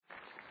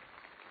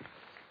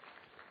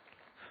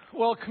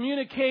Well,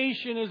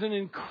 communication is an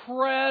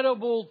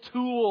incredible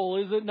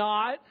tool, is it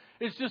not?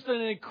 It's just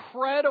an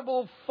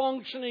incredible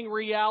functioning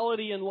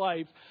reality in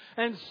life.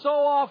 And so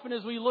often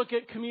as we look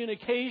at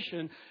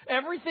communication,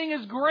 everything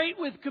is great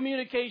with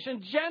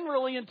communication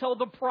generally until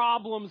the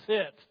problems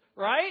hit,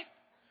 right?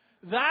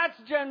 That's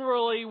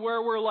generally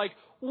where we're like,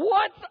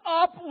 what's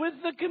up with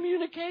the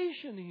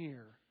communication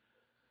here?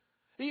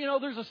 You know,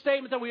 there's a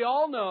statement that we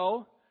all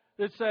know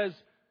that says,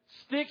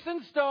 sticks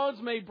and stones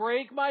may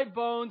break my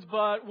bones,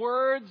 but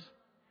words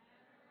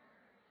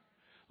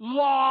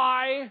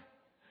lie.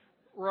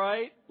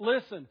 Right?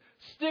 Listen,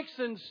 sticks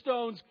and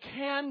stones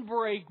can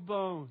break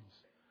bones.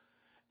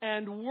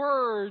 And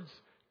words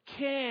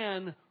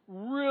can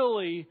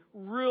really,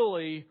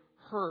 really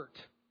hurt.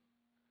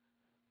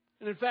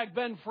 And in fact,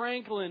 Ben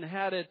Franklin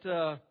had it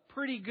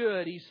pretty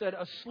good. He said,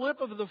 a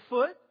slip of the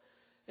foot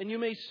and you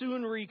may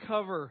soon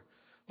recover,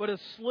 but a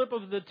slip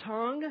of the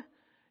tongue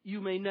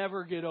you may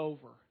never get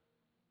over.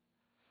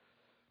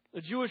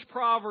 The Jewish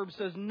proverb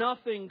says,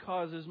 nothing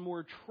causes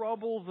more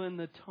trouble than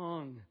the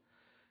tongue.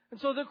 And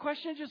so the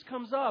question just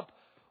comes up,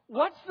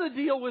 what's the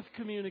deal with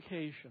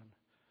communication?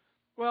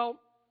 Well,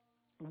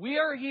 we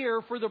are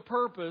here for the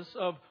purpose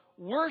of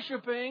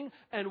worshiping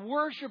and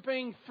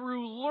worshiping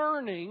through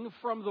learning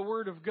from the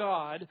Word of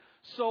God.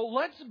 So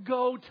let's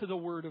go to the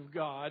Word of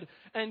God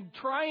and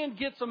try and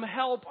get some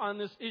help on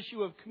this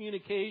issue of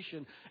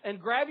communication.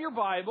 And grab your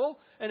Bible,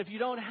 and if you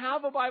don't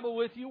have a Bible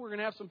with you, we're going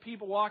to have some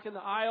people walking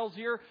the aisles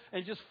here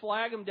and just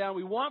flag them down.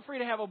 We want for you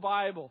to have a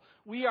Bible.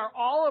 We are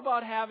all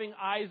about having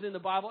eyes in the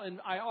Bible,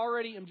 and I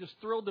already am just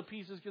thrilled to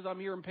pieces because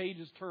I'm hearing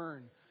pages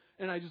turn.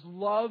 And I just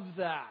love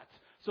that.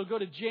 So go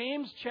to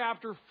James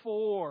chapter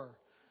 4.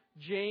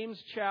 James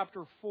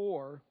chapter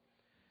 4.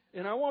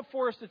 And I want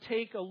for us to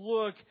take a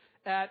look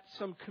at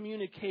some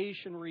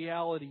communication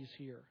realities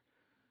here.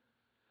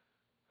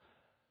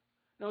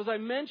 Now, as I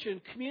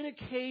mentioned,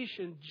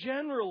 communication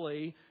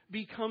generally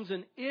becomes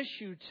an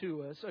issue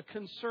to us, a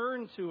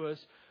concern to us,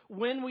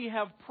 when we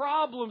have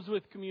problems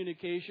with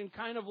communication,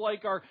 kind of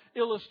like are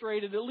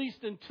illustrated at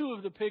least in two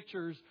of the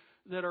pictures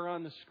that are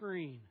on the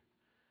screen.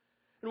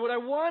 And what I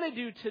want to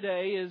do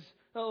today is,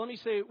 let me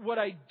say, what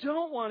I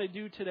don't want to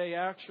do today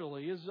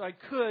actually is I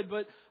could,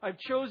 but I've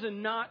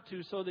chosen not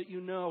to so that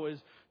you know, is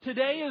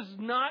today is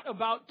not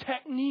about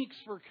techniques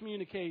for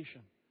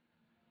communication.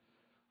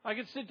 I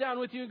could sit down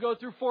with you and go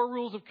through 4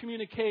 rules of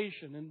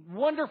communication, and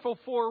wonderful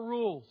 4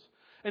 rules.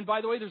 And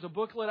by the way, there's a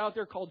booklet out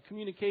there called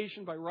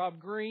Communication by Rob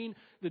Greene.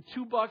 The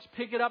 $2,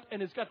 pick it up,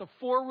 and it's got the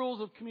 4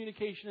 rules of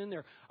communication in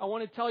there. I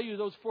want to tell you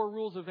those 4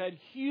 rules have had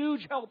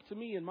huge help to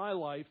me in my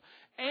life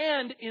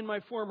and in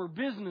my former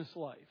business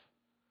life.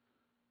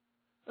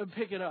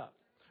 Pick it up.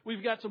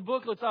 We've got some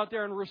booklets out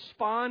there on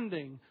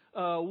responding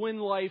when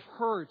life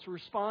hurts,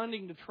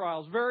 responding to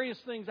trials, various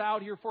things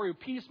out here for you,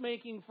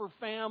 peacemaking for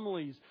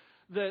families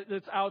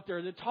that's out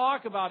there that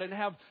talk about it and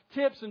have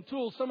tips and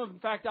tools. Some of, in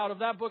fact, out of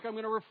that book I'm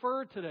going to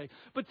refer today.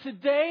 But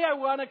today I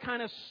want to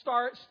kind of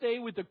stay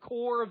with the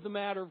core of the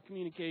matter of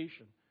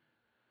communication.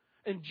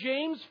 And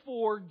James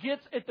 4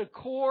 gets at the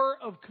core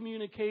of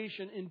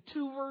communication in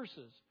 2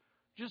 verses.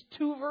 Just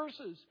 2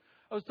 verses.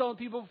 I was telling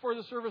people before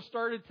the service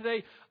started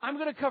today, I'm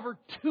going to cover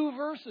 2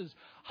 verses.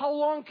 How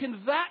long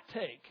can that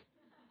take?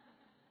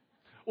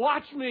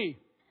 Watch me.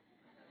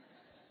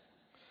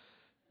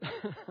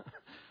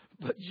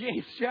 But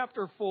James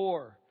chapter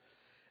 4.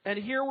 And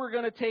here we're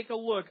going to take a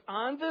look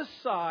on this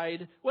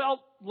side.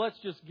 Well, let's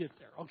just get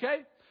there, okay?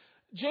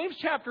 James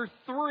chapter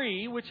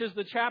 3, which is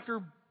the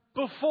chapter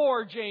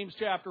before James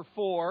chapter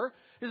 4.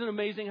 Isn't it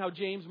amazing how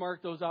James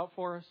marked those out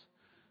for us?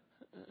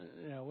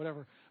 Yeah,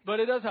 whatever. But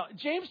it does help.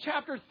 James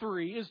chapter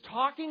 3 is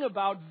talking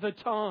about the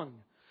tongue.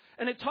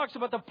 And it talks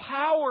about the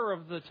power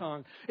of the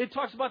tongue. It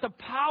talks about the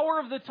power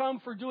of the tongue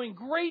for doing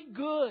great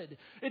good.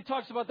 It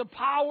talks about the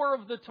power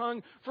of the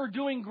tongue for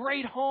doing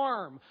great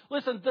harm.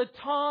 Listen, the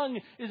tongue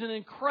is an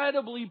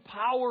incredibly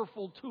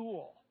powerful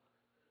tool.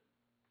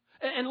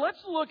 And let's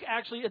look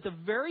actually at the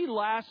very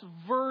last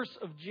verse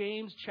of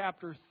James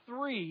chapter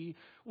 3,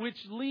 which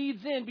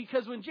leads in,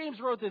 because when James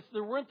wrote this,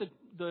 there weren't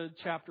the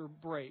chapter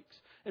breaks.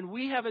 And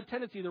we have a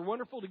tendency, they're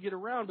wonderful to get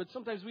around, but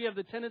sometimes we have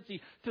the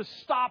tendency to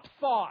stop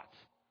thought.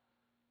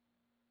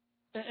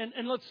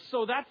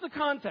 So that's the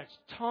context.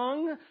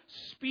 Tongue,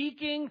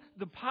 speaking,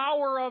 the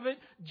power of it.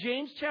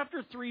 James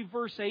chapter 3,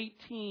 verse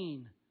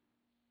 18.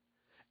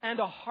 And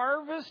a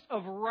harvest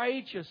of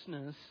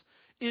righteousness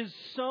is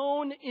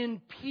sown in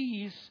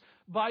peace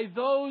by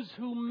those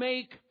who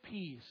make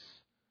peace.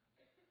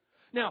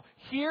 Now,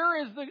 here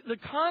is the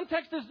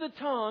context is the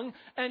tongue,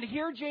 and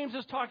here James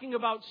is talking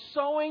about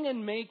sowing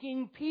and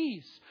making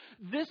peace.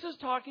 This is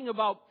talking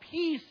about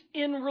peace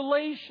in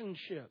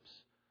relationships.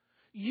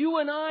 You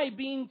and I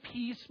being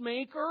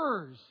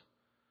peacemakers.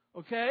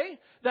 Okay?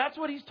 That's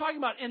what he's talking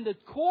about. And the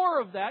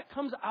core of that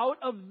comes out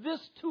of this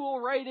tool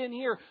right in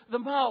here, the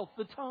mouth,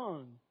 the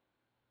tongue.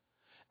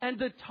 And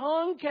the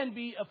tongue can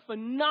be a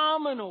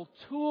phenomenal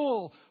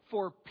tool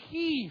for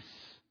peace,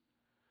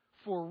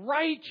 for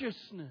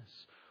righteousness,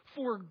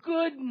 for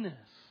goodness.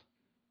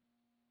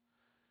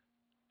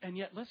 And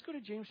yet, let's go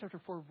to James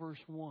chapter 4, verse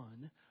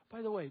 1.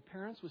 By the way,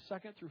 parents with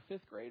 2nd through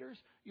 5th graders,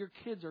 your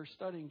kids are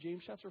studying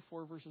James chapter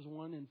 4, verses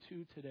 1 and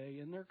 2 today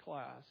in their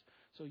class.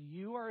 So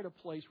you are at a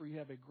place where you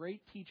have a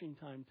great teaching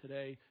time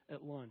today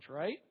at lunch,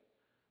 right?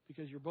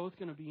 Because you're both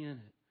going to be in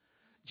it.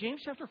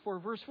 James chapter 4,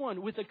 verse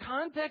 1. With the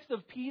context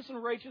of peace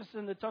and righteousness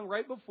in the tongue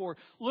right before,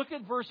 look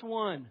at verse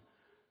 1.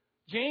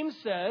 James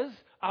says,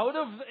 out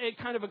of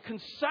a kind of a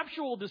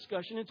conceptual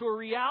discussion into a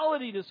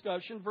reality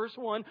discussion, verse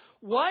 1,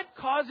 what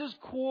causes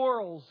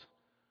quarrels?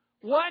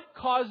 What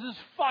causes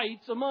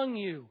fights among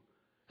you?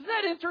 Isn't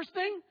that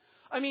interesting?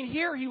 I mean,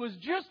 here he was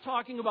just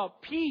talking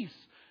about peace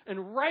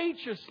and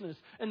righteousness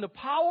and the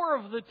power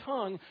of the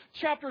tongue.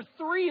 Chapter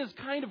 3 is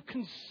kind of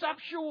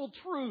conceptual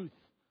truth.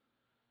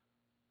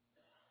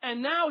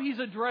 And now he's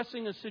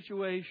addressing a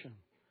situation.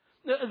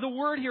 The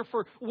word here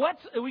for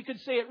we could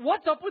say it,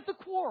 what's up with the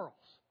quarrels?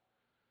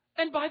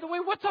 And by the way,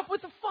 what's up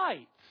with the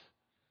fights?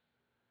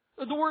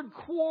 The word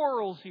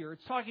quarrels here,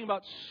 it's talking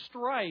about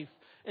strife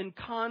and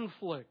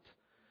conflict.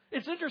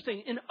 It's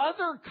interesting. In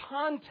other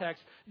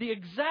contexts, the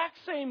exact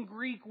same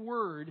Greek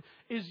word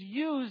is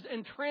used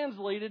and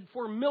translated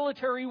for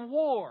military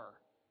war.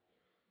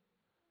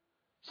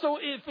 So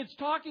if it's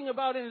talking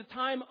about in a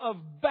time of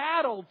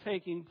battle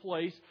taking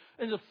place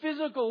in a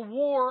physical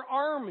war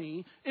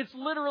army, it's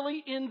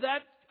literally in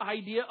that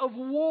idea of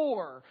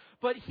war.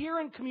 But here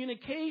in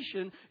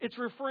communication, it's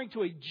referring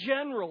to a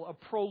general, a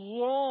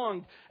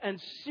prolonged and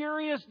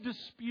serious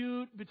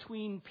dispute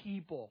between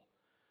people.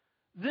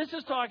 This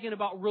is talking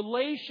about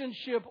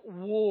relationship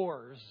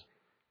wars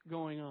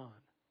going on.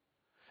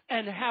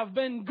 And have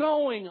been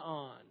going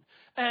on.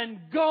 And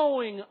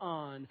going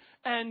on.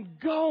 And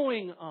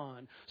going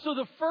on. So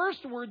the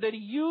first word that he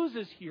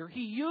uses here,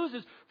 he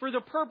uses for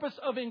the purpose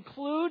of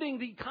including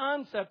the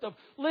concept of,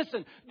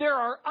 listen, there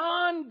are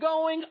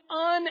ongoing,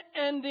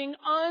 unending,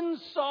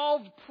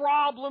 unsolved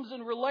problems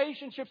in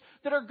relationships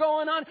that are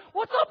going on.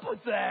 What's up with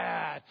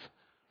that?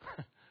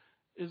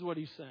 Is what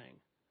he's saying.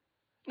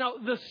 Now,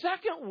 the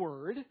second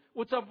word,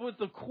 what's up with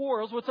the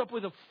quarrels, what's up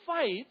with the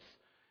fights,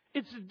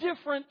 it's a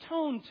different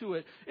tone to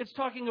it. It's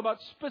talking about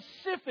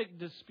specific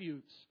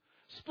disputes,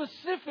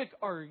 specific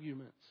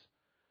arguments.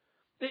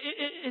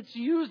 It's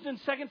used in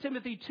 2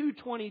 Timothy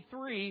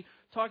 2:23,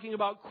 talking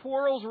about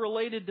quarrels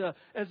related to,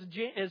 as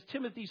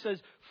Timothy says,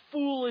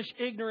 foolish,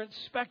 ignorant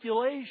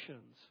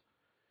speculations.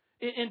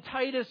 In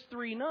Titus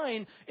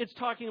 3:9, it's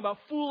talking about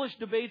foolish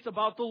debates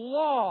about the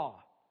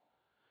law.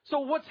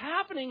 So what's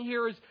happening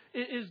here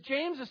is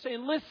James is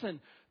saying, listen,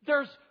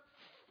 there's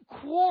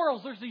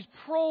quarrels, there's these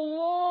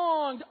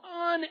prolonged,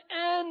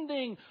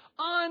 unending,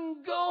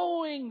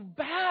 ongoing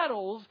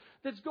battles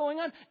that's going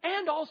on.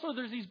 And also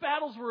there's these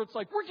battles where it's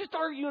like, we're just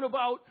arguing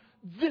about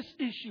this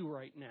issue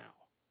right now.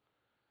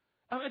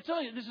 I'm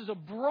telling you, this is a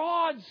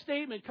broad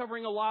statement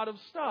covering a lot of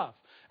stuff.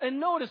 And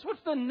notice,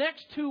 what's the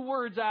next two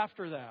words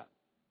after that?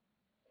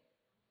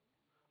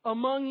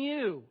 Among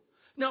you.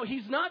 Now,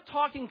 he's not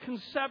talking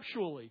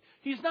conceptually.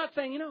 He's not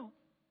saying,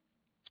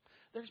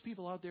 there's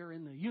people out there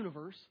in the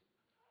universe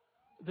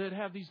that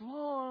have these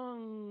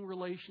long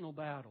relational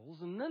battles.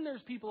 And then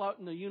there's people out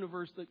in the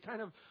universe that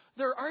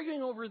they're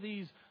arguing over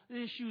these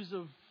issues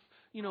of,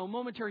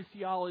 momentary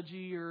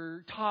theology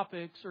or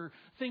topics or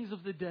things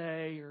of the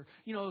day, or,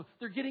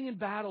 they're getting in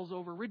battles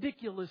over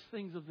ridiculous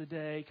things of the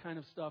day kind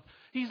of stuff.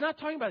 He's not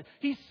talking about it.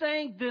 He's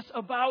saying this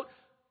about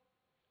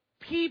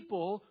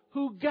people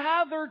who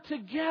gather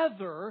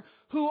together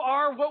who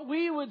are what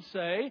we would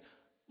say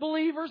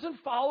believers and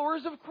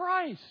followers of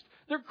Christ.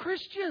 They're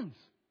Christians.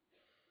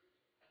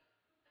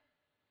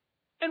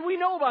 And we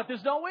know about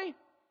this, don't we?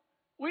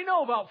 We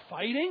know about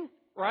fighting,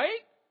 right?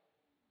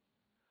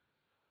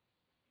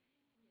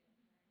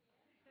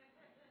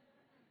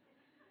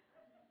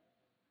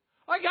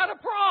 I got a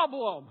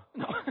problem.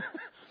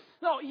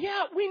 No,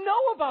 yeah, we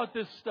know about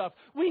this stuff.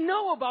 We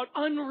know about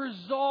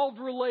unresolved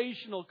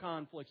relational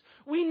conflicts.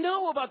 We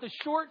know about the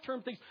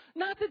short-term things.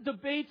 Not that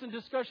debates and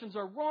discussions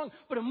are wrong,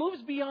 but it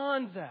moves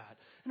beyond that.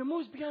 And it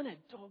moves beyond that.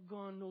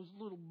 Doggone those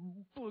little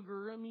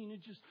booger.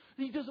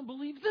 He doesn't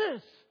believe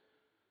this.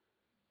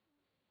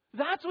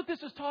 That's what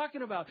this is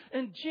talking about.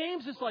 And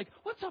James is like,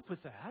 what's up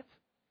with that?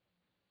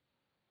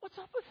 What's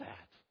up with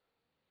that?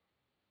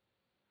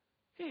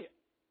 Hey,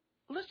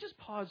 let's just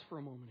pause for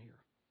a moment here.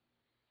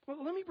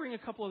 Well, let me bring a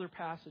couple other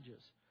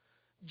passages.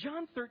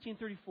 John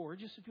 13:34,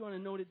 just if you want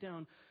to note it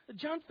down.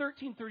 John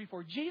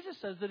 13:34, Jesus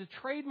says that a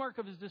trademark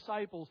of His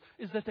disciples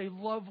is that they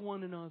love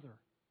one another.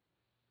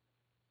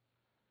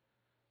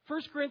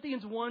 1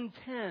 Corinthians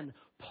 1:10,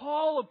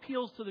 Paul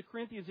appeals to the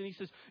Corinthians and he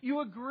says,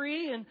 you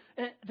agree and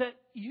that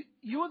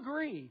you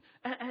agree,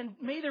 and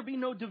may there be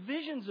no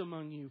divisions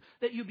among you,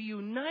 that you be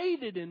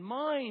united in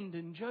mind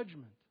and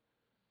judgment.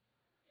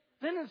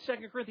 Then in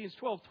 2 Corinthians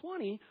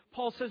 12:20,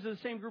 Paul says to the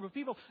same group of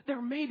people,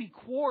 there may be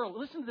quarrel.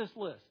 Listen to this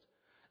list.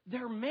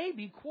 There may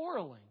be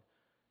quarreling,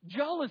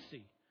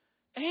 jealousy,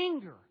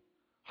 anger,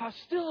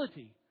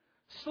 hostility,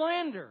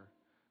 slander,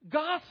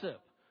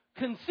 gossip,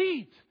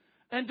 conceit,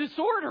 and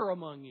disorder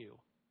among you.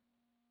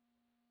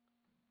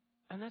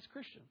 And that's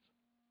Christians.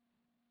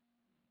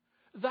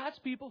 That's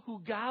people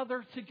who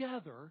gather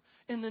together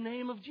in the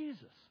name of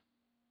Jesus.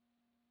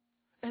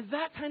 And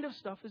that kind of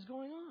stuff is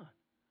going on.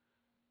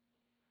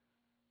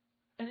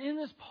 And in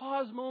this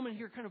pause moment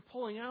here, kind of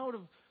pulling out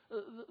of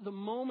the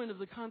moment of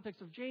the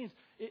context of James,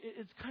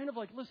 it's kind of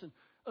like, listen,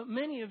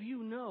 many of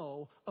you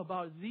know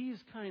about these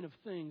kind of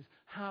things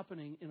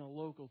happening in a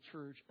local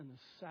church and the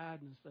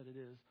sadness that it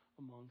is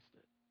amongst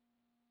it.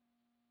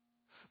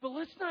 But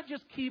let's not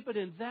just keep it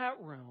in that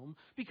realm,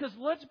 because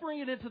let's bring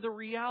it into the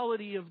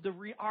reality of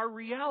our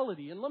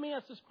reality. And let me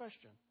ask this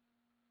question.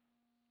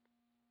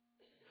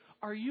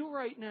 Are you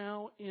right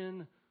now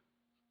in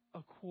a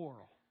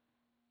quarrel?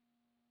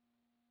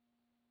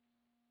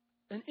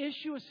 An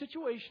issue, a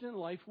situation in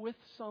life with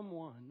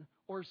someone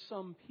or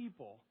some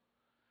people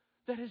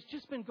that has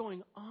just been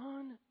going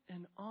on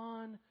and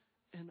on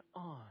and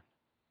on.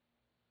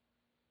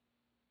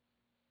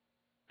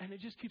 And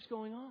it just keeps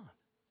going on.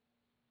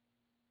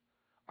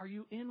 Are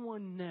you in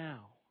one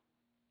now?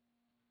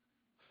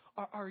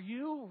 Are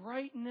you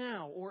right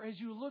now, or as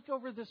you look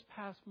over this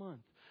past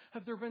month,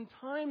 have there been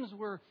times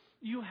where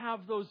you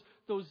have those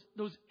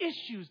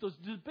issues, those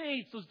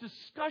debates, those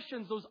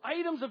discussions, those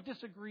items of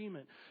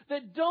disagreement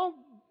that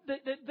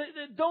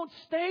don't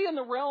stay in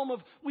the realm of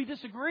we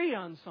disagree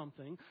on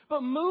something,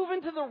 but move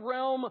into the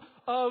realm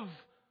of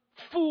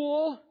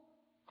fool,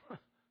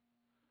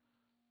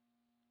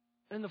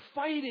 and the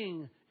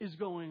fighting is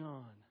going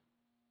on?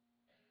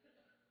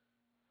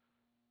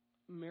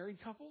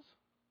 Married couples?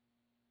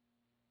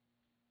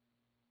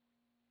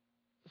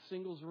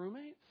 Singles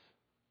roommates?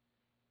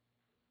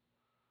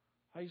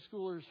 High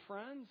schoolers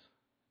friends?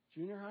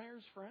 Junior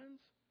hires friends?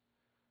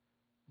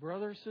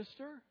 Brother,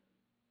 sister?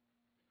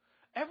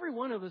 Every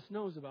one of us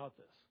knows about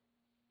this.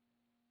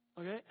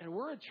 Okay? And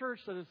we're a church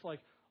that is like,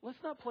 let's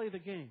not play the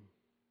game.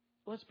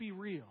 Let's be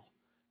real.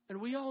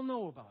 And we all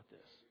know about this.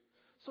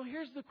 So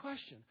here's the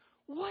question.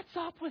 What's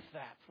up with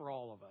that for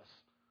all of us?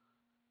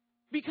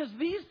 Because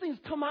these things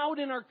come out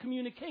in our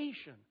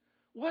communication.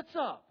 What's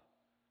up?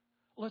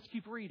 Let's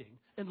keep reading.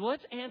 And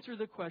let's answer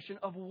the question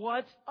of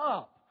what's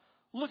up.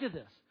 Look at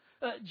this.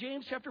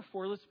 James chapter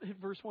 4, let's hit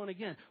verse 1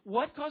 again.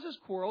 What causes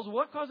quarrels?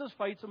 What causes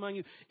fights among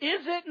you?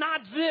 Is it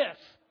not this?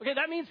 Okay,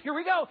 that means, here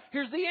we go.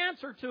 Here's the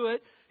answer to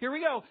it. Here we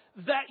go.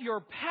 That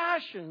your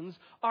passions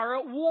are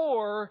at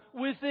war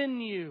within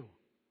you.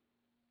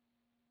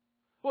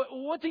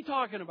 What's he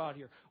talking about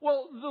here?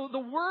 Well, the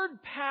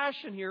word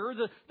passion here, or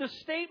the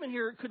statement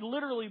here could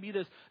literally be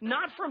this.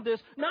 Not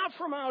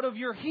from out of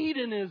your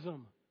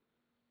hedonism.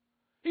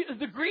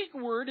 The Greek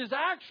word is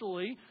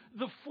actually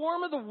the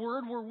form of the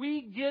word where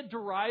we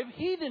derive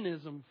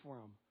hedonism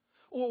from.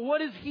 Well,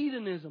 what is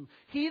hedonism?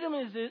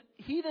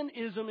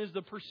 Hedonism is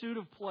the pursuit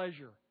of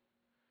pleasure.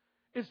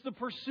 It's the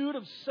pursuit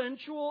of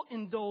sensual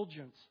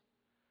indulgence.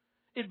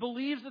 It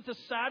believes that the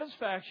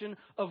satisfaction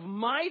of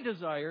my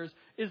desires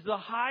is the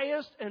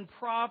highest and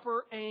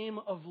proper aim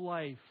of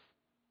life.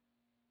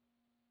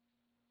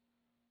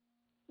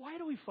 Why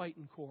do we fight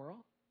and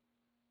quarrel?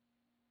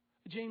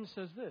 James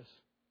says this.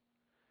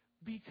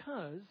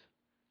 Because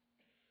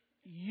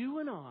you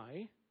and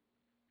I,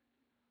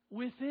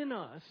 within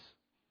us,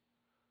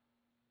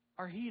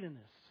 are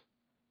hedonists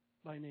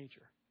by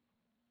nature.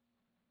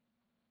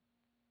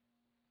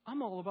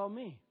 I'm all about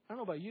me. I don't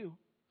know about you.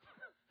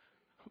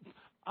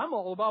 I'm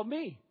all about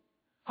me.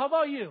 How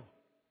about you?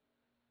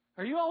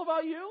 Are you all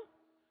about you?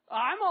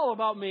 I'm all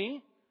about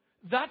me.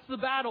 That's the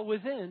battle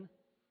within.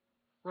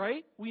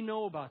 Right? We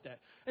know about that.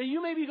 And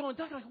you may be going,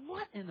 Doug, like,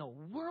 what in the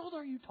world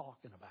are you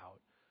talking about?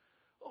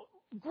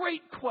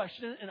 Great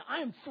question, and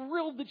I am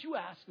thrilled that you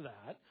asked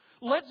that.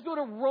 Let's go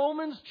to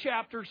Romans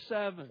chapter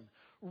 7.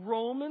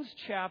 Romans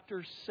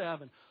chapter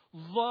 7.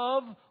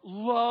 Love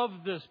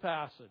this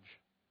passage.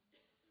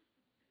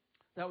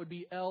 That would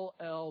be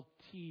LLTP.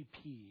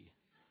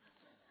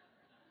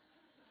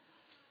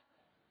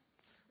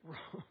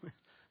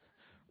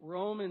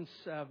 Romans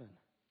 7.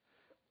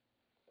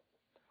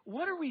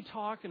 What are we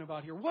talking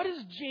about here? What is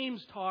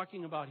James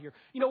talking about here?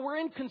 We're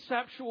in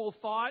conceptual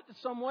thought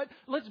somewhat.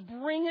 Let's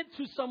bring it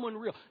to someone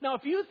real. Now,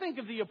 if you think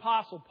of the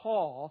Apostle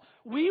Paul,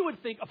 we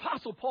would think,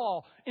 Apostle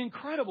Paul,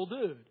 incredible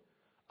dude.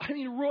 I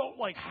mean, wrote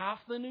like half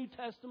the New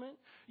Testament,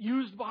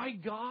 used by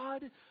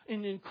God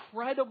in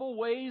incredible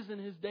ways in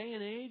his day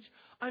and age.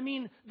 I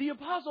mean, the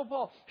Apostle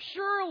Paul,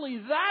 surely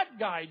that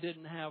guy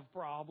didn't have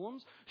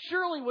problems.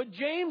 Surely what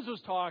James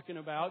was talking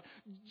about,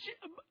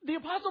 the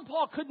Apostle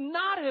Paul could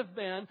not have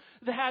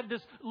had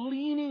this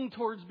leaning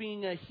towards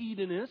being a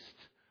hedonist.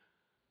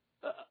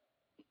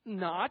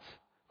 Not.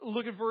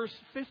 Look at verse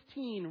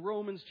 15,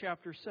 Romans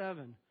chapter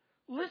 7.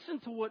 Listen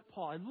to what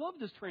Paul, I love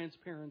this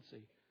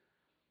transparency.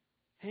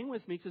 Hang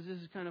with me because this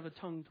is kind of a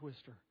tongue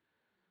twister.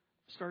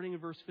 Starting in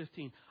verse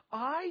 15.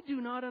 I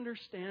do not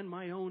understand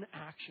my own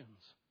actions,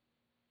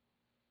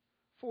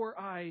 for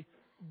I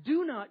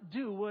do not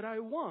do what I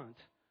want,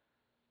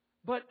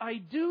 but I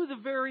do the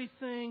very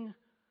thing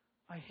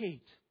I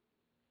hate.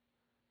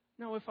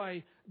 Now, if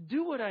I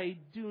do what I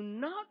do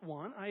not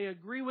want, I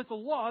agree with the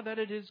law that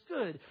it is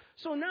good.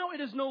 So now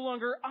it is no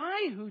longer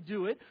I who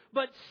do it,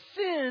 but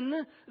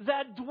sin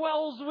that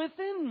dwells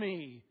within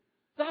me.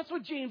 That's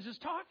what James is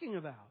talking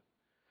about.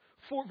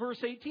 For verse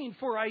 18,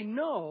 for I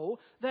know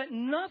that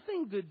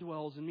nothing good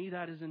dwells in me,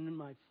 that is in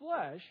my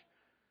flesh,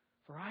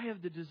 for I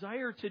have the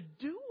desire to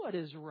do what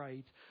is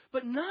right,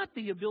 but not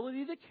the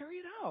ability to carry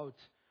it out.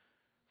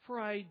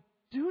 For I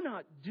do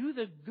not do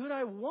the good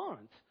I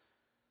want,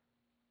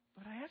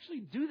 but I actually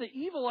do the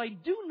evil I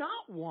do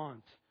not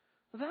want.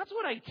 That's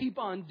what I keep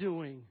on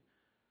doing.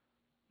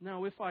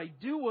 Now, if I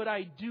do what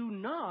I do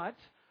not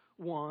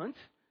want,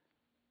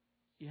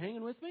 you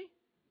hanging with me?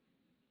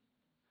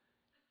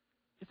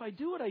 If I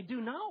do what I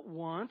do not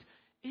want,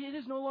 it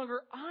is no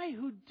longer I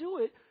who do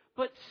it,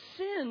 but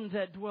sin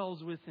that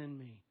dwells within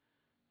me.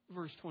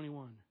 Verse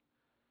 21.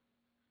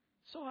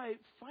 So I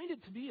find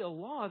it to be a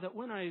law that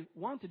when I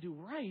want to do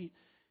right,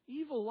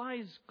 evil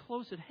lies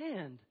close at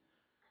hand.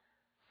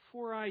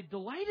 For I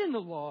delight in the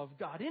law of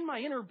God, in my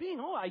inner being.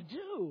 Oh, I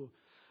do.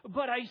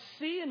 But I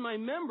see in my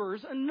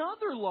members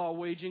another law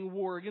waging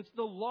war against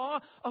the law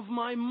of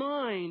my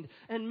mind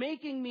and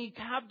making me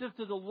captive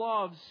to the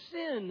law of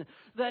sin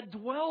that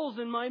dwells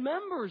in my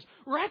members.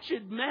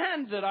 Wretched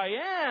man that I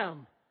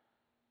am.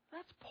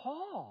 That's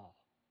Paul.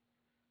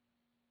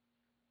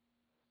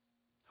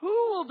 Who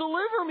will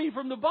deliver me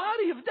from the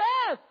body of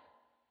death?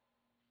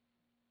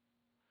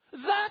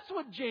 That's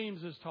what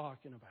James is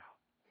talking about.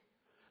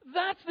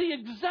 That's the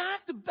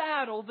exact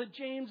battle that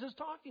James is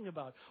talking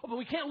about. Oh, but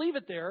we can't leave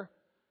it there.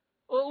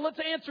 Well, let's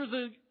answer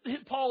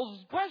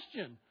Paul's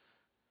question.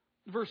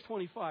 Verse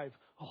 25.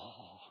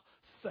 Oh,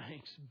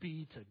 thanks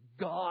be to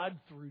God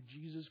through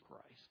Jesus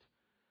Christ,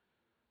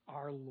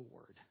 our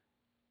Lord.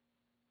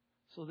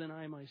 So then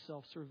I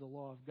myself serve the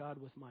law of God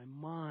with my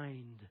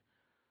mind,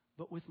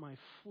 but with my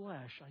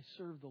flesh I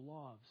serve the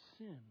law of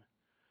sin.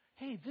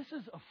 Hey, this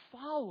is a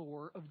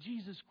follower of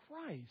Jesus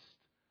Christ.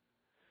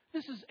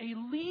 This is a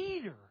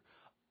leader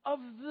of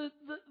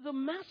the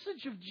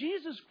message of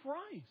Jesus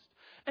Christ.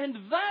 And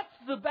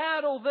that's the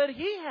battle that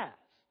he has.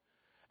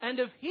 And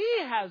if he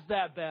has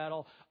that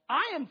battle,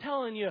 I am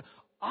telling you,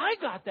 I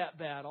got that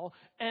battle,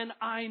 and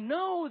I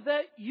know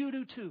that you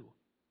do too.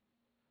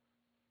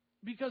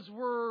 Because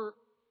we're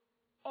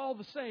all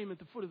the same at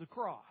the foot of the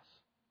cross.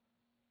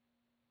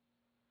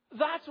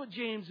 That's what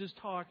James is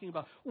talking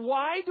about.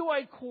 Why do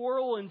I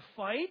quarrel and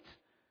fight?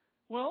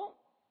 Well,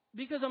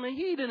 because I'm a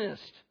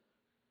hedonist.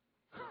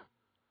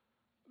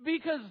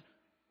 Because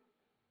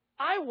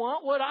I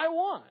want what I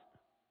want.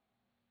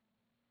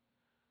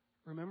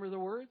 Remember the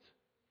words?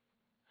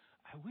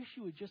 I wish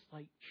you would just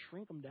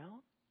shrink them down.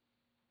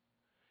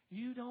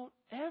 You don't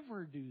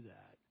ever do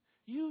that.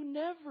 You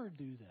never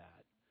do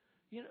that.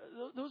 You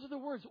know, those are the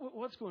words.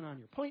 What's going on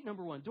here? Point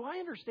number one. Do I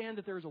understand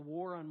that there's a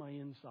war on my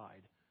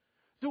inside?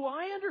 Do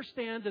I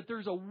understand that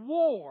there's a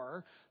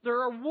war?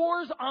 There are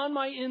wars on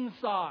my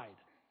inside.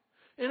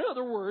 In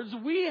other words,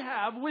 we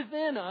have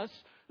within us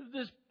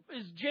this,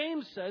 as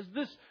James says,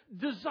 this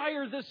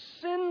desire, this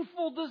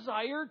sinful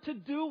desire to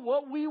do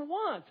what we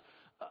want.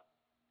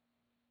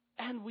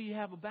 And we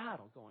have a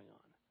battle going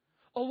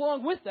on.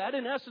 Along with that,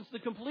 in essence, the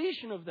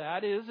completion of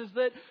that is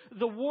that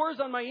the wars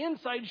on my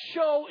inside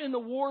show in the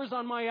wars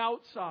on my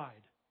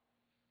outside.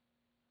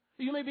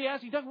 You may be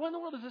asking, Doug, what in the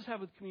world does this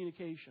have with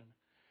communication?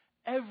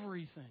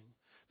 Everything.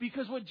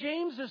 Because what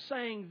James is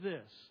saying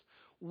this,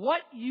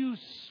 what you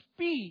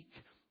speak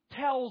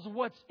tells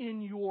what's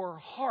in your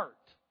heart.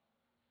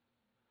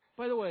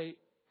 By the way,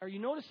 are you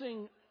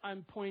noticing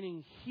I'm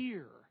pointing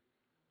here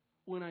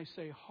when I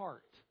say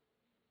heart?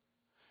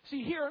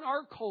 See, here in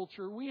our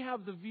culture, we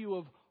have the view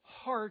of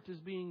heart as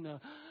being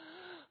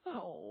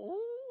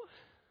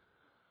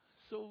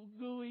so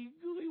gooey,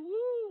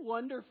 woo,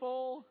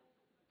 wonderful,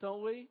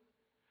 don't we?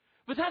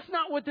 But that's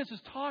not what this is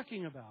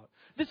talking about.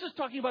 This is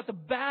talking about the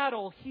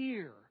battle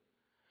here.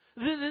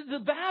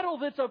 The battle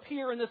that's up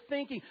here and the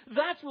thinking,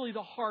 that's really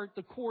the heart,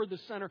 the core, the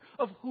center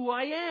of who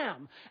I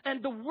am.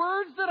 And the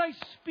words that I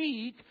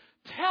speak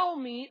tell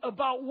me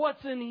about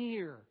what's in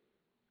here.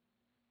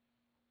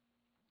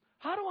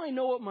 How do I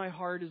know what my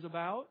heart is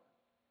about?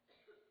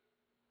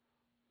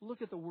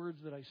 Look at the words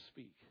that I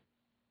speak.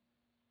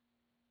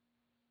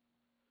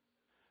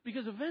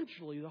 Because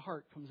eventually the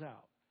heart comes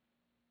out.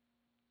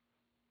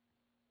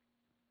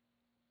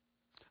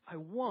 I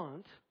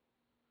want,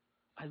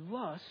 I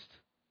lust.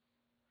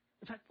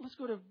 In fact, let's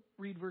go to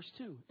read verse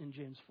 2 in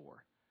James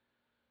 4.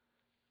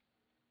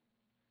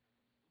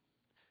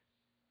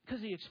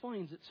 Because he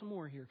explains it some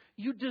more here.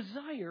 You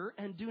desire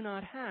and do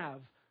not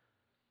have,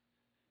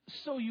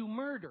 so you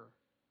murder.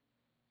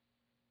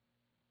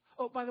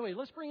 Oh, by the way,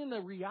 let's bring in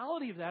the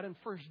reality of that. In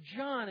 1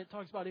 John, it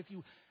talks about if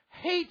you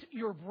hate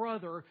your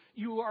brother,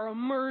 you are a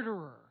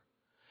murderer.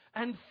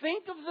 And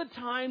think of the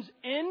times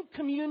in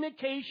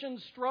communication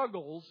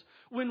struggles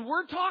when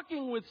we're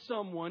talking with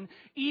someone,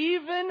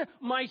 even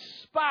my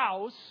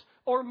spouse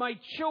or my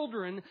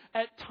children,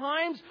 at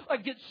times I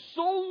get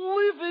so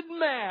livid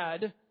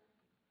mad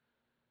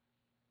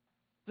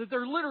That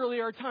there literally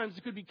are times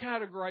that could be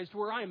categorized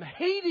where I'm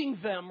hating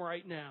them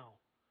right now.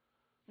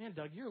 Man,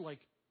 Doug, you're like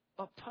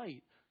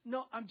uptight.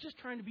 No, I'm just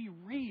trying to be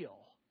real.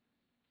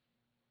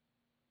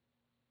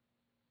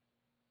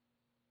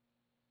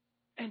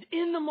 And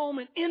in the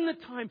moment, in the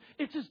time,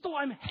 it's as though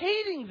I'm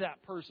hating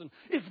that person,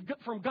 if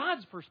from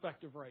God's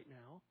perspective right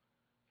now.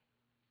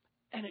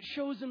 And it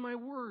shows in my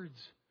words.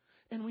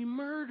 And we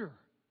murder.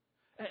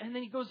 And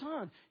then he goes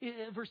on,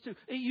 verse 2,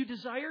 you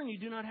desire and you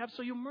do not have,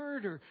 so you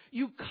murder.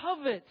 You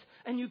covet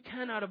and you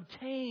cannot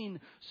obtain,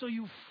 so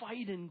you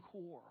fight and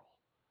quarrel.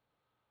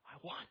 I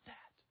want that.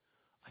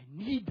 I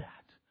need that.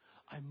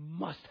 I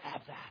must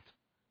have that.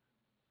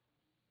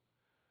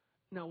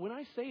 Now, when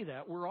I say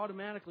that, we're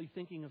automatically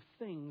thinking of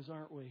things,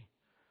 aren't we?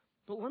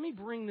 But let me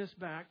bring this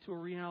back to a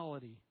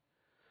reality.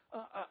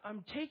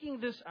 I'm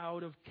taking this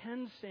out of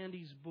Ken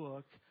Sande's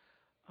book,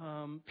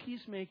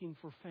 Peacemaking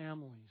for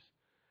Families.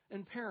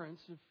 And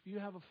parents, if you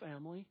have a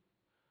family,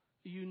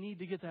 you need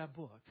to get that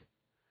book.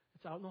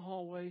 It's out in the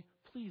hallway.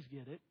 Please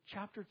get it.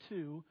 Chapter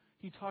 2,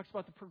 he talks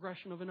about the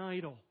progression of an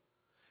idol.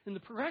 And the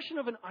progression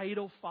of an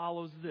idol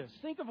follows this.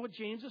 Think of what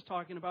James is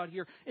talking about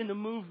here in the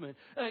movement.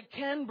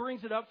 Ken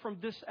brings it up from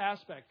this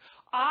aspect.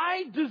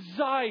 I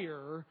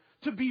desire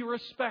to be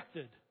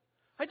respected.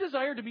 I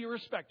desire to be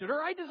respected,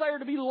 or I desire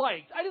to be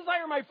liked. I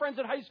desire my friends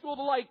at high school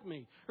to like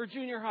me, or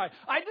junior high.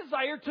 I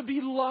desire to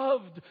be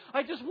loved.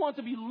 I just want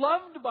to be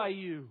loved by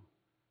you.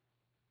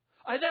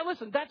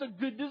 Listen, that's a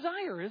good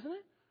desire, isn't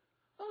it?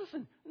 Well,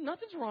 listen,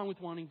 nothing's wrong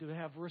with wanting to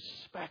have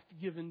respect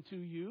given to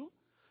you.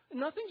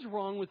 Nothing's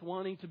wrong with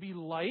wanting to be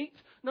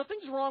liked.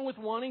 Nothing's wrong with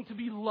wanting to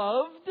be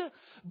loved.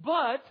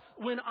 But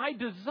when I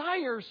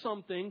desire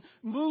something,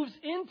 moves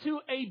into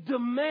a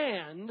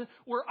demand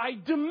where I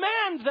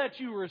demand that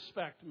you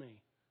respect me.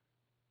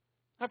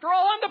 After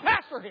all, I'm the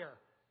pastor here.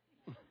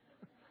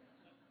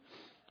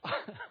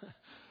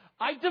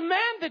 I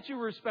demand that you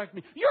respect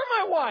me. You're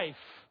my wife.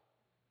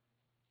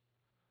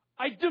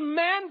 I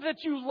demand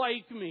that you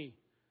like me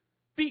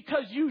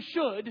because you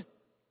should.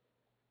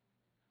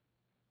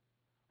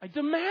 I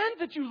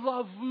demand that you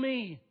love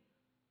me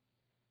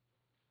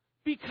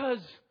because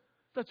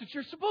that's what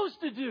you're supposed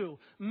to do.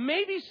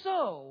 Maybe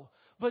so,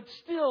 but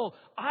still,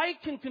 I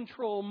can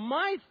control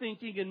my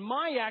thinking and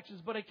my actions,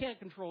 but I can't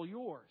control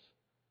yours.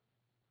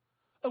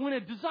 And when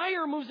a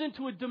desire moves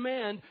into a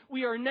demand,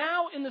 we are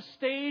now in the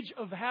stage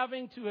of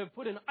having to have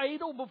put an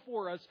idol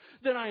before us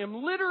that I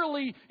am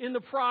literally in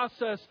the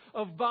process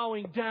of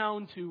bowing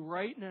down to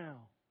right now.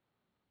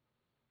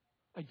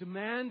 I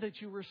demand that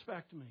you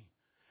respect me.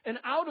 And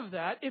out of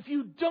that, if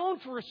you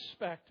don't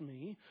respect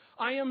me,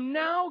 I am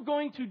now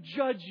going to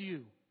judge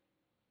you.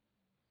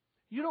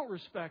 You don't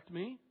respect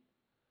me.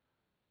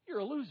 You're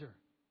a loser.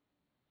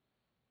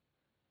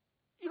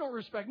 You don't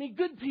respect me.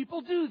 Good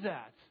people do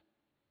that.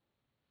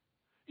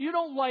 You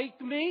don't like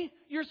me.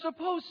 You're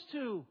supposed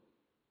to.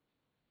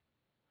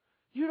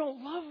 You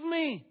don't love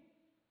me.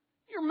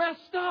 You're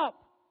messed up.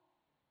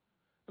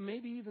 And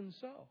maybe even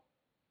so.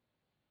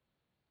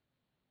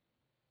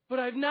 But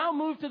I've now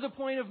moved to the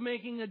point of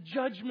making a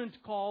judgment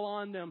call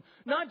on them.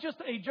 Not just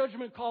a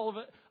judgment call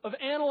of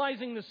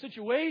analyzing the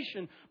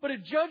situation, but a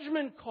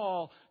judgment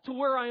call to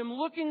where I am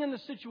looking in the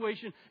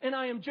situation and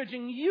I am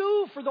judging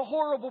you for the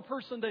horrible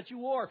person that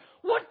you are.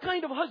 What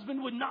kind of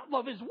husband would not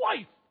love his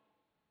wife?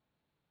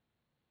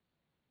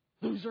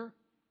 Loser.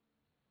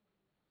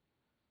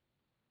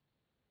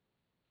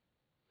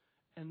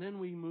 And then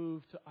we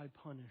move to I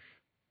punish.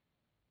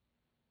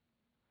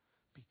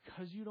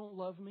 Because you don't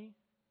love me,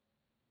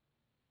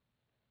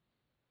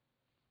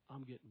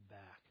 I'm getting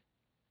back.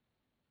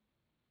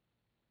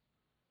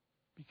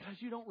 Because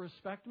you don't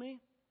respect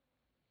me,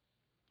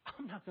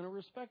 I'm not going to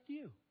respect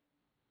you.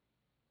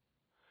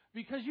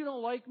 Because you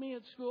don't like me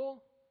at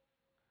school,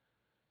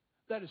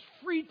 that is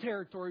free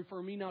territory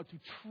for me now to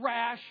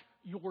trash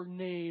your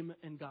name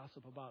and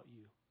gossip about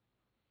you.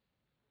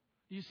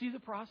 Do you see the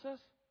process?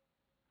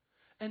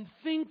 And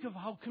think of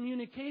how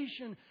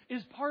communication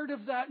is part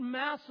of that,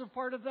 massive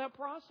part of that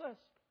process.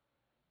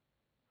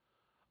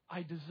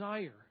 I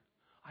desire.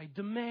 I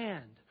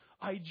demand,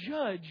 I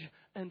judge,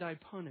 and I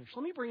punish.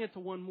 Let me bring it to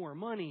one more.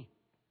 Money.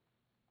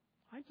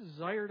 I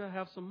desire to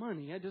have some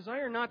money. I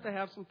desire not to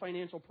have some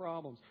financial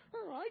problems.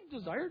 I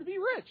desire to be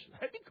rich.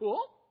 That'd be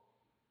cool.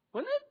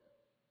 Wouldn't it?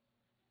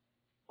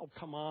 Oh,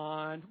 come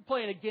on. We're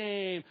playing a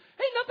game.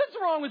 Hey, nothing's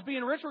wrong with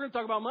being rich. We're going to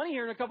talk about money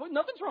here in a couple.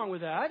 Nothing's wrong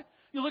with that.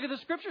 You look at the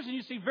Scriptures and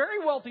you see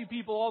very wealthy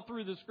people all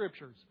through the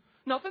Scriptures.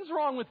 Nothing's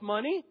wrong with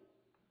money.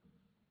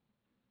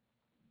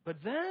 But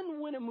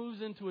then when it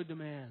moves into a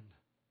demand,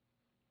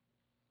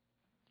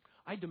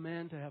 I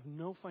demand to have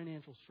no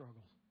financial struggles.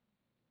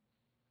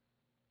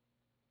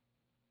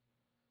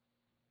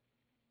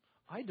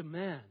 I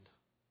demand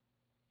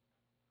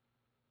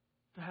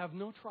to have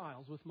no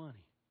trials with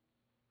money.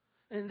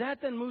 And that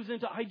then moves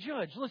into I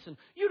judge. Listen,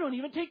 you don't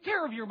even take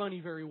care of your money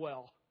very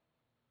well.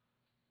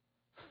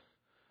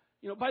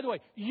 By the way,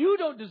 you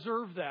don't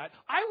deserve that.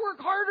 I work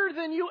harder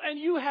than you and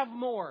you have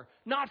more.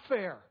 Not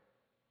fair.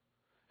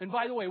 And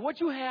by the way, what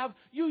you have,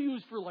 you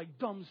use for like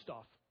dumb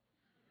stuff.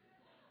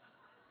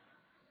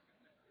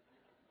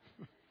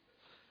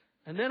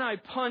 And then I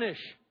punish.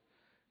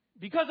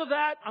 Because of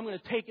that, I'm going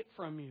to take it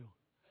from you.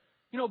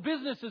 You know,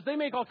 businesses, they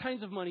make all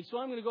kinds of money, so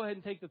I'm going to go ahead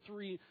and take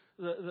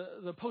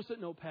the Post-it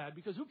notepad,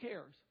 because who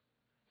cares?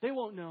 They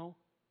won't know.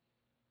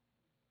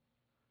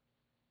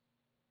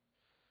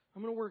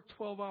 I'm going to work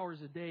 12 hours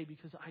a day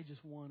because I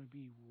just want to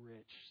be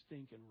rich,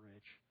 stinking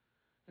rich,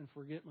 and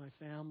forget my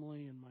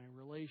family and my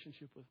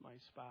relationship with my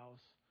spouse.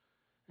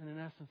 And in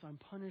essence, I'm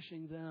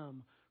punishing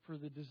them for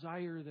the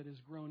desire that has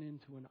grown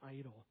into an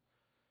idol.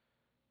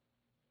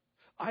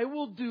 I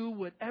will do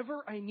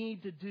whatever I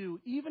need to do,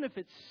 even if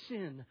it's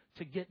sin,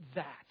 to get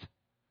that.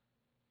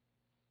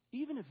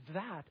 Even if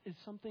that is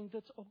something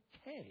that's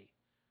okay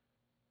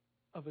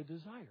of a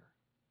desire.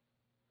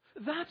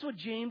 That's what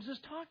James is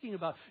talking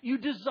about. You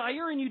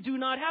desire and you do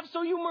not have,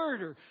 so you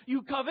murder.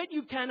 You covet,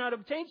 you cannot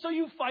obtain, so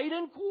you fight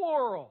and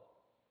quarrel.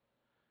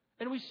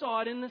 And we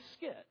saw it in the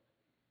skit.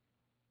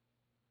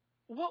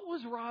 What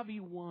was Robbie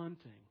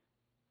wanting?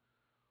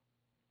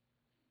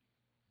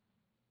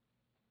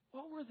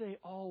 What were they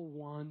all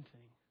wanting?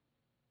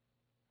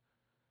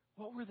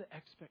 What were the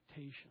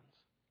expectations?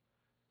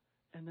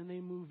 And then they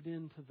moved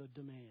into the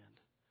demand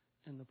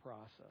in the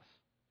process.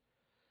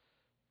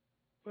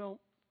 Well,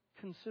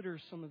 consider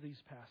some of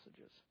these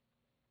passages.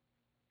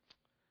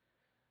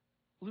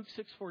 Luke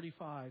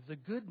 6:45, the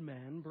good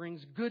man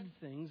brings good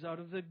things out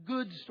of the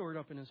good stored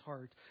up in his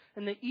heart,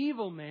 and the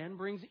evil man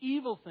brings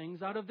evil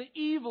things out of the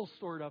evil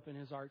stored up in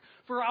his heart.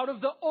 For out of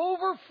the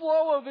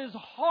overflow of his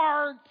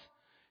heart,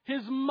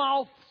 his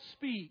mouth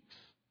speaks.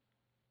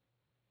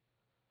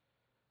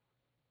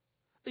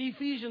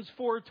 Ephesians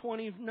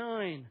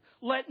 4:29,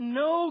 let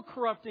no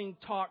corrupting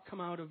talk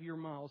come out of your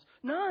mouths.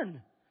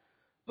 None.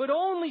 But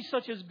only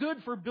such as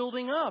good for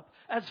building up,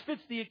 as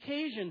fits the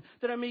occasion,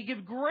 that I may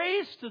give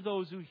grace to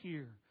those who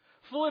hear.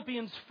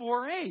 Philippians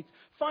 4:8.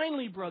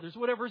 Finally, brothers,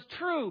 whatever is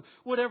true,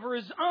 whatever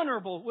is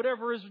honorable,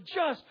 whatever is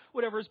just,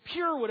 whatever is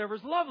pure, whatever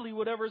is lovely,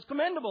 whatever is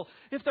commendable,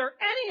 if there are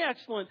any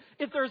excellent,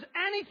 if there's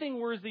anything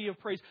worthy of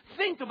praise,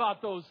 think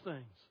about those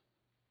things.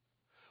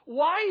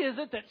 Why is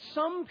it that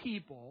some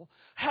people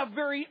have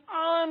very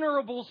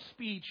honorable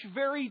speech,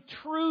 very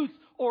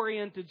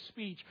truth-oriented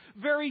speech,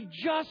 very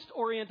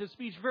just-oriented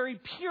speech, very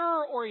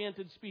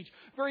pure-oriented speech,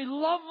 very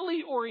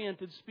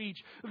lovely-oriented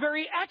speech,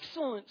 very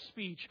excellent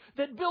speech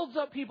that builds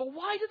up people?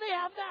 Why do they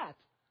have that?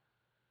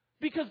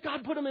 Because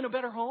God put them in a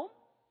better home?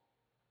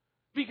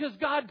 Because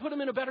God put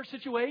them in a better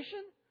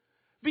situation?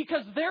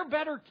 Because they're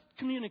better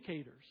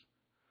communicators?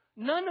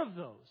 None of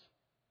those.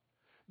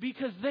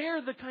 Because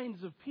they're the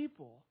kinds of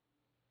people.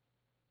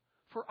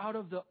 For out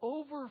of the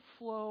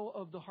overflow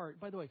of the heart,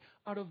 by the way,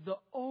 out of the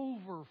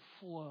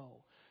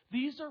overflow,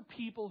 these are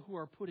people who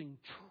are putting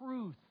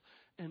truth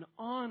and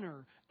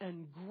honor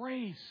and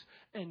grace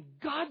and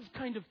God's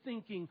kind of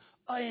thinking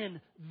in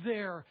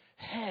their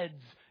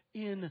heads,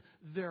 in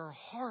their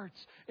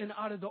hearts. And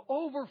out of the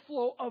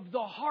overflow of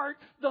the heart,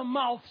 the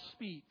mouth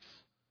speaks.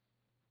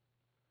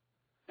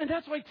 And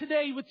that's why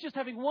today, with just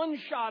having one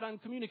shot on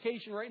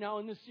communication right now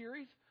in this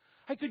series,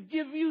 I could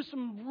give you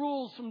some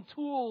rules, some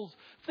tools,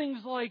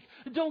 things like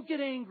don't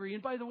get angry,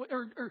 and by the way,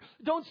 or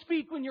don't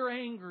speak when you're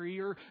angry,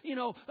 or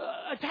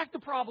attack the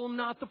problem,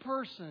 not the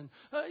person.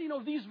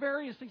 These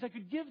various things. I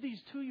could give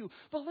these to you.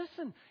 But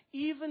listen,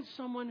 even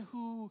someone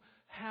who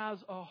has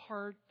a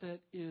heart that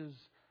is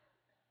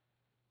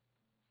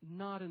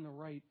not in the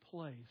right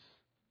place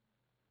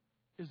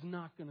is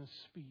not going to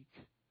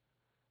speak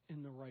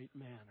in the right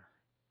manner.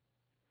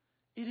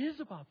 It is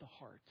about the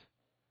heart.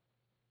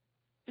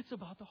 It's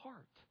about the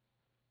heart.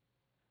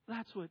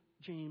 That's what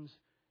James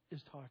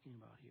is talking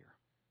about here.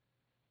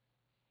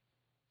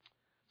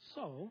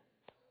 So,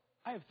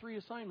 I have 3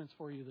 assignments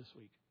for you this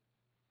week.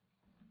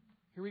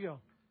 Here we go.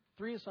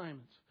 3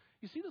 assignments.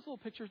 You see those little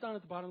pictures down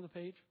at the bottom of the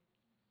page?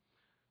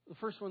 The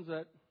first one's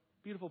that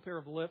beautiful pair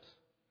of lips.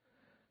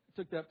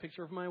 I took that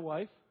picture of my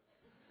wife.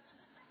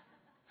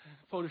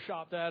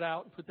 Photoshopped that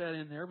out and put that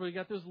in there. But we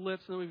got those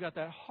lips, and then we've got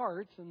that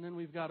heart, and then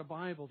we've got a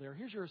Bible there.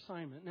 Here's your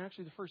assignment. And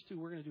actually, the first 2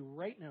 we're going to do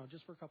right now,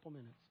 just for a couple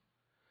minutes.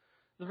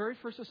 The very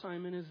first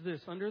assignment is this,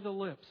 under the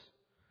lips.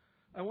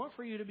 I want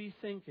for you to be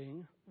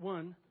thinking,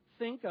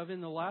 think of in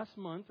the last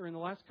month or in the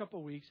last couple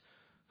of weeks,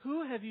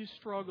 who have you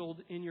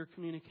struggled in your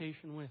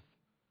communication with?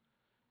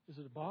 Is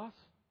it a boss,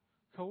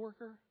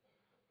 coworker,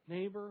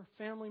 neighbor,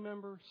 family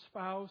member,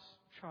 spouse,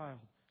 child?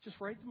 Just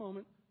right at the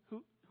moment,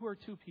 who are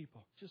 2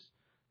 people? Just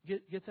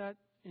get that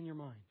in your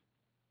mind.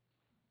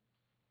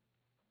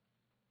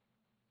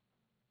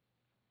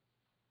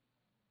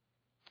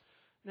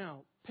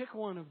 Now, pick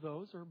one of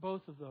those or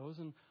both of those,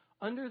 and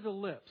under the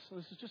lips, so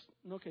this is just,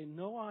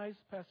 no eyes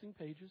passing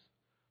pages,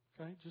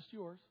 just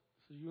yours.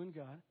 This is you and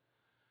God.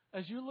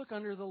 As you look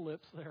under the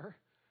lips there,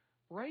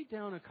 write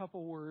down a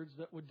couple words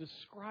that would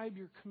describe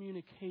your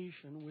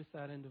communication with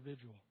that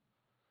individual.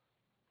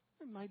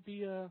 It might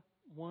be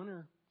 1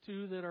 or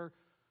 2 that are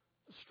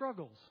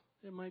struggles.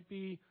 It might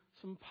be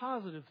some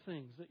positive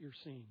things that you're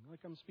seeing, like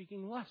I'm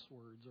speaking less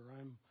words,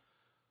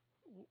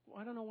 or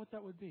I don't know what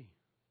that would be.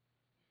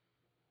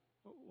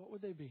 What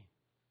would they be?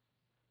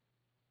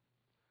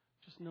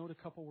 Just note a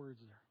couple words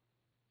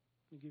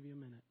there. Let me give you a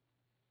minute.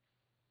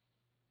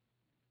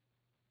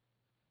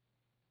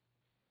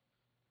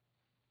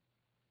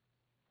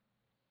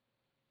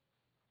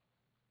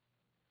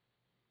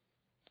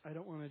 I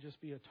don't want to just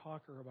be a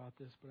talker about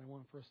this, but I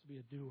want for us to be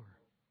a doer.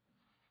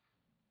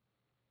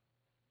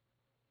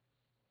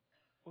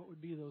 What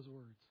would be those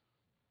words?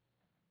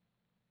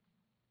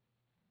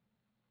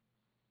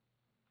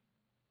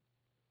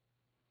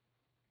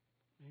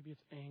 Maybe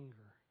it's anger.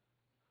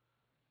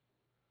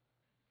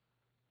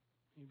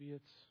 Maybe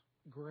it's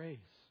grace.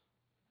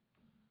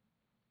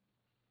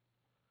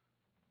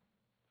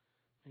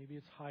 Maybe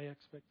it's high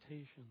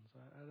expectations.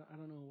 I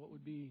don't know what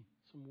would be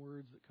some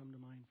words that come to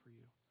mind for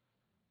you.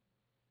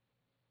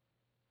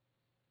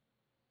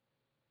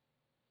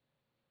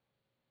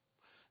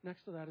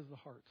 Next to that is the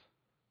heart.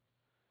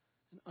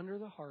 And under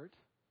the heart,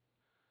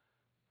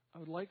 I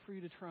would like for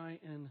you to try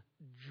and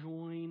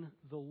join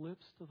the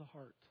lips to the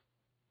heart.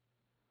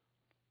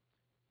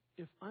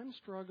 If I'm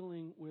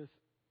struggling with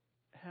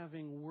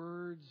having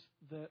words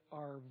that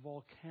are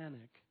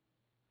volcanic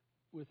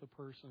with a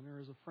person, or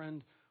as a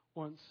friend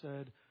once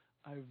said,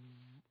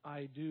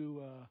 I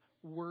do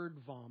word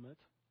vomit,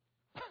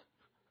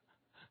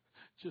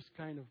 just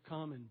kind of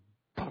come and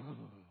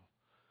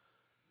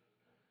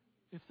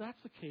if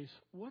that's the case,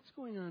 what's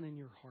going on in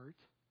your heart?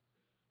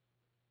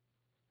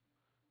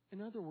 In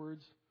other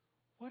words,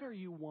 what are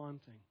you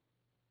wanting?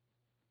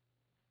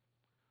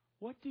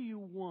 What do you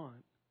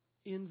want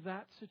in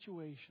that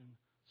situation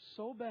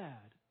so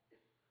bad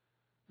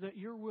that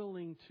you're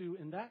willing to,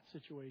 in that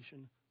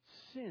situation,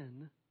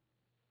 sin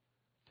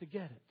to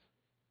get it?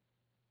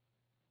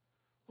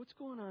 What's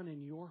going on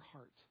in your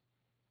heart?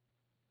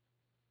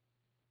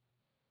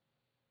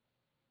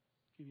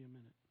 I'll give you a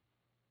minute.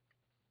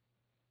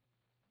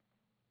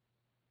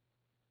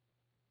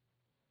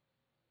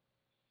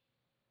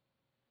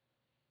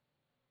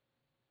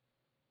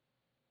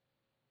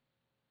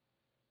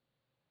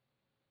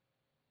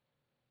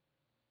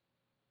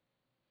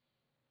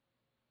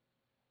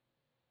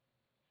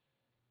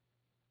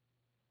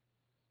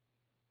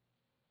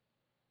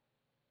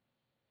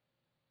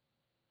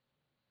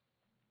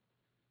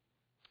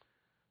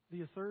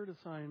 The third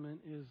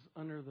assignment is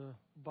under the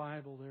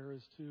Bible there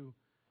is to,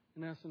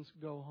 in essence,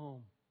 go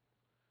home.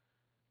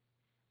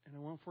 And I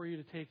want for you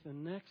to take the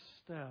next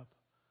step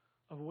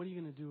of what are you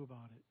going to do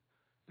about it?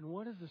 And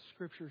what does the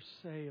Scripture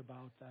say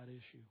about that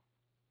issue?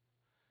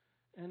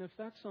 And if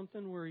that's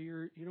something where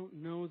you don't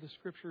know the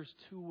Scriptures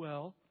too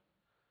well,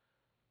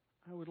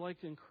 I would like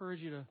to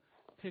encourage you to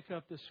pick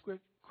up this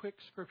quick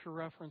Scripture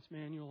reference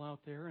manual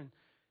out there. And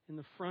in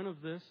the front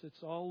of this,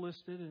 it's all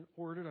listed and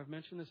ordered. I've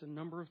mentioned this a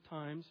number of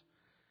times.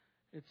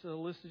 It's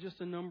listed just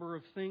a number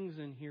of things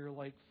in here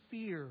like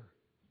fear,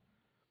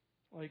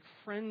 like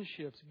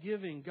friendships,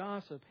 giving,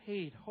 gossip,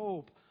 hate,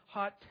 hope,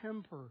 hot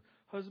temper,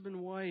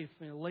 husband-wife,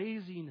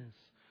 laziness.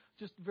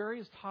 Just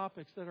various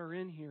topics that are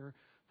in here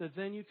that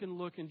then you can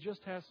look and just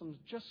have some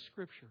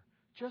Scripture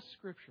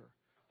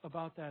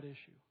about that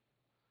issue.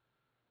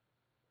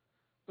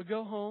 But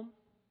go home,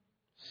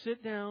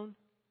 sit down,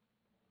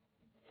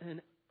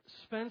 and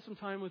spend some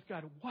time with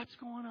God. What's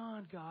going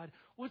on, God?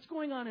 What's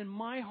going on in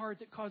my heart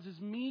that causes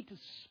me to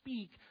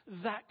speak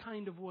that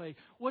kind of way?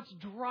 What's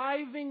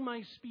driving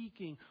my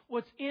speaking?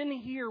 What's in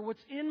here?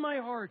 What's in my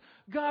heart?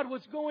 God,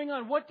 what's going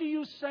on? What do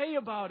you say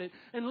about it?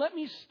 And let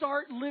me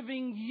start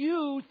living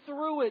you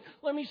through it.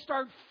 Let me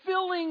start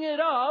filling it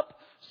up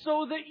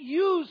so that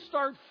you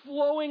start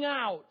flowing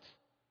out.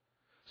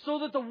 So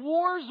that the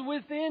wars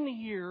within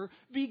here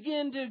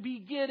begin to be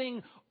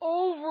getting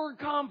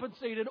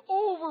overcompensated,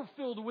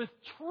 overfilled with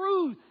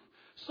truth,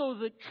 so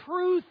that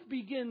truth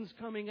begins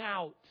coming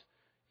out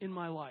in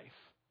my life.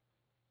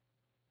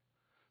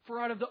 For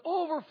out of the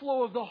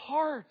overflow of the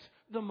heart,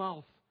 the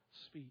mouth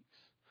speaks.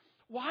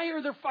 Why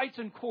are there fights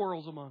and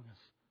quarrels among us?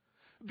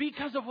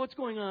 Because of what's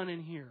going on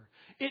in here.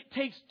 It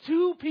takes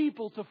two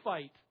people to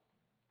fight.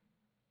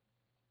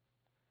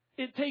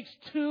 It takes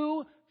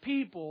two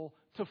people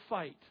to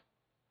fight.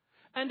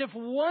 And if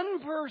one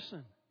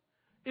person,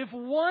 if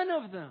one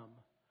of them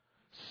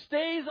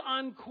stays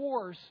on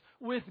course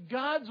with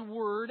God's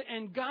Word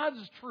and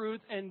God's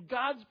truth and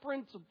God's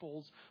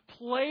principles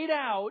played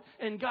out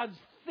and God's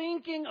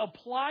thinking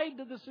applied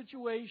to the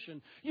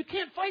situation, you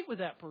can't fight with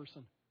that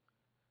person.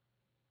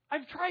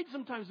 I've tried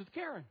sometimes with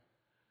Karen.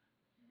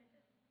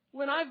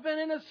 When I've been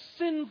in a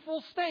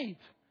sinful state.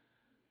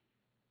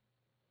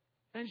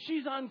 And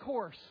she's on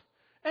course.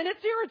 And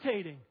it's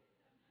irritating.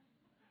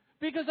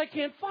 Because I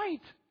can't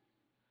fight.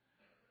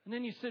 And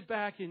then you sit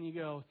back and you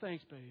go,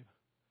 thanks, babe.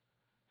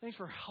 Thanks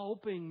for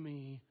helping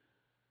me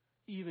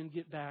even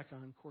get back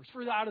on course.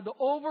 For out of the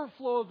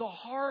overflow of the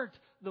heart,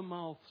 the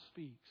mouth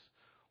speaks.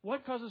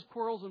 What causes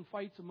quarrels and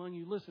fights among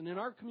you? Listen, in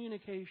our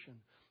communication,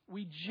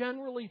 we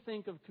generally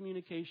think of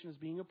communication as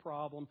being a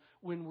problem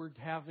when we're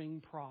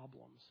having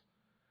problems.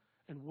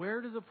 And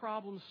where do the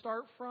problems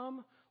start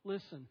from?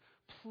 Listen,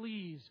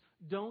 please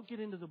don't get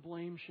into the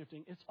blame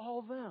shifting. It's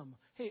all them.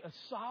 Hey, a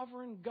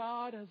sovereign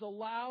God has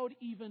allowed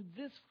even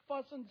this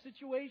fussing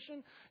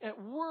situation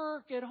at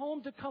work, at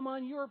home, to come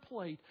on your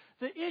plate.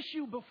 The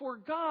issue before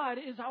God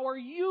is, how are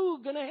you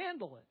going to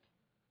handle it?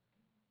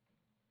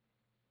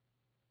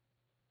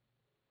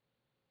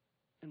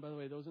 And by the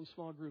way, those in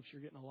small groups,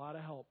 you're getting a lot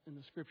of help in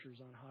the Scriptures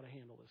on how to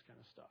handle this kind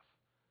of stuff.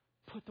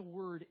 Put the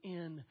Word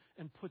in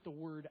and put the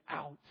Word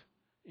out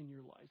in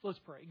your life. Let's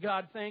pray.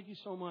 God, thank you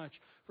so much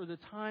for the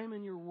time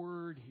in your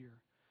Word here.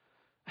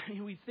 I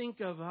mean, we think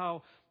of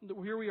how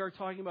here we are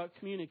talking about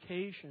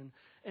communication,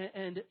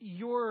 and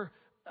your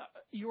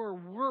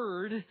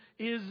Word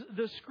is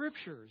the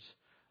Scriptures.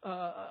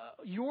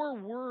 Your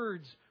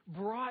words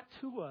brought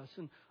to us.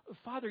 And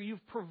Father,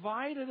 you've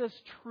provided us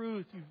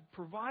truth. You've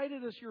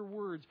provided us your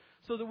words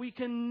so that we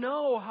can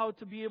know how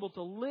to be able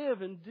to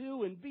live and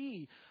do and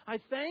be. I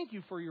thank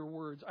you for your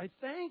words. I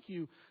thank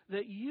you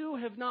that you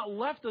have not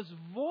left us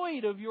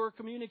void of your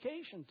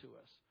communication to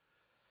us.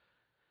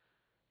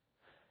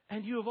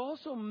 And you have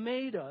also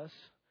made us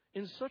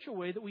in such a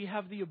way that we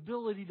have the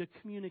ability to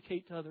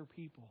communicate to other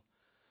people.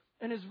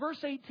 And as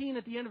verse 18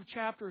 at the end of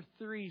chapter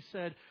 3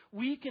 said,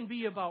 we can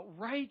be about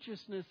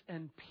righteousness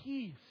and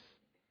peace.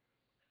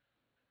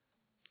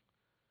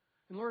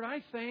 And Lord,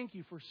 I thank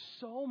you for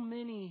so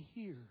many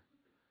here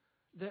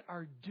that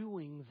are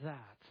doing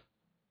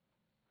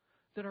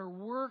that are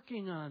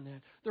working on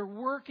that. They're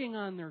working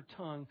on their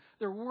tongue.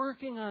 They're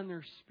working on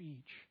their speech.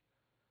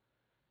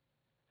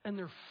 And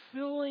they're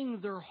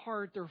filling their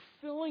heart, they're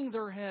filling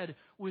their head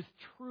with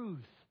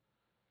truth.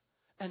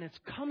 And it's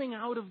coming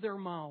out of their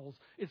mouths.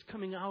 It's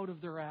coming out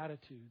of their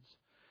attitudes.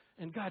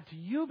 And God, to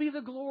you be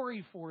the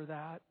glory for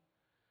that,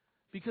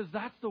 because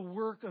that's the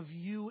work of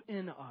you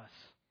in us.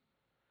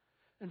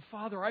 And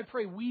Father, I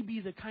pray we be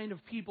the kind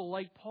of people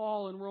like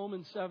Paul in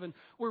Romans 7,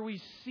 where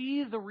we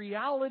see the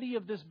reality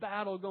of this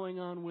battle going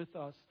on with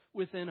us,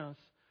 within us.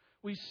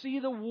 We see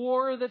the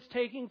war that's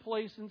taking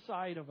place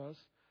inside of us.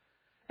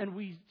 And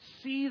we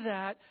see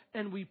that,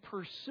 and we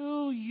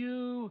pursue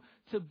you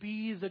to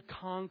be the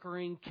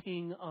conquering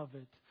king of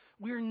it.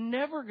 We're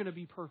never going to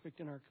be perfect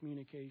in our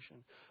communication.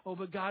 Oh,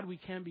 but God, we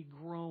can be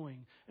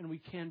growing, and we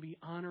can be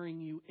honoring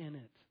you in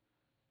it.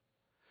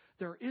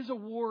 There is a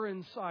war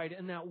inside,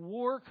 and that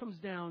war comes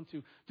down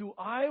to, do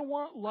I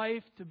want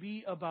life to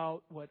be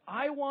about what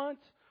I want,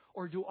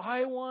 or do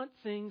I want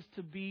things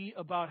to be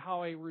about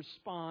how I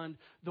respond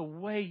the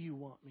way you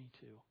want me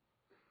to?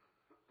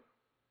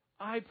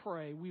 I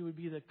pray we would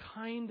be the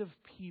kind of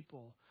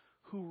people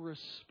who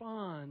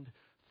respond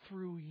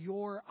through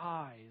your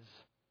eyes,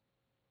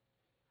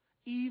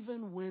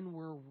 even when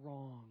we're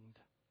wronged.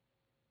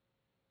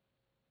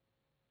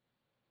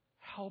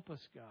 Help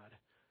us, God.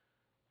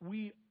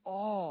 We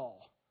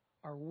all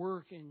are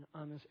working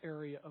on this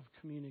area of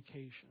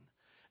communication.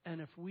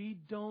 And if we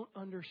don't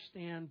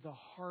understand the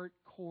heart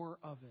core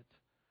of it,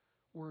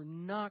 we're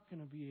not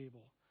going to be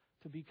able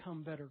to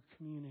become better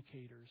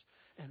communicators.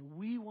 And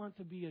we want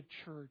to be a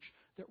church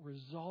that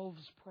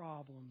resolves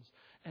problems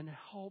and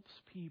helps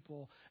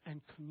people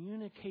and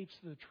communicates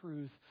the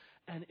truth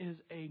and is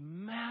a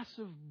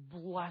massive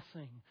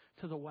blessing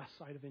to the west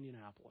side of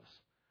Indianapolis.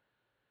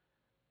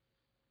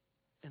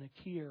 And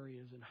a key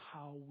area is in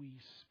how we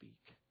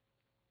speak.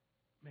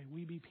 May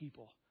we be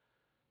people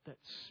that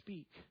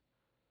speak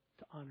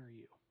to honor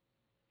you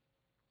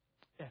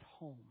at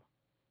home,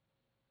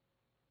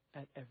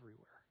 at everywhere.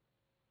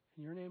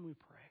 In your name we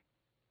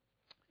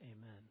pray.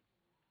 Amen.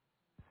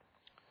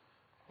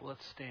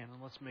 Let's stand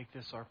and let's make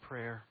this our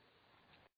prayer.